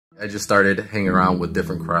I just started hanging around with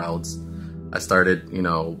different crowds. I started,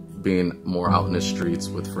 being more out in the streets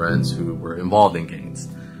with friends who were involved in gangs.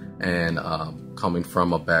 And coming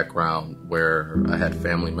from a background where I had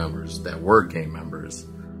family members that were gang members,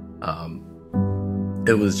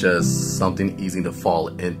 it was just something easy to fall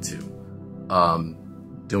into.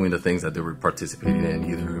 Doing the things that they were participating in,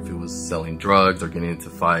 either if it was selling drugs or getting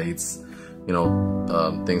into fights,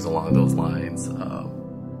 things along those lines.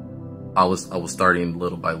 I was starting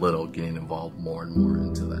little by little getting involved more and more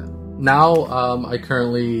into that. Now I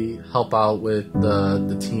currently help out with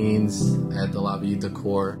the teens at the La Vita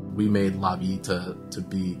Corps. We made La Vita to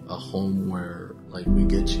be a home where we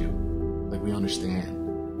get you, we understand.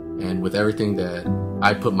 And with everything that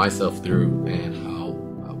I put myself through and how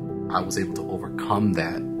I was able to overcome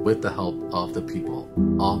that with the help of the people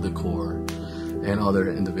of the Corps and other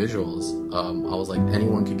individuals, I was like,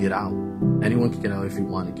 anyone could get out. Anyone could get out if you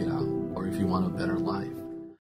want to get out, or if you want a better life.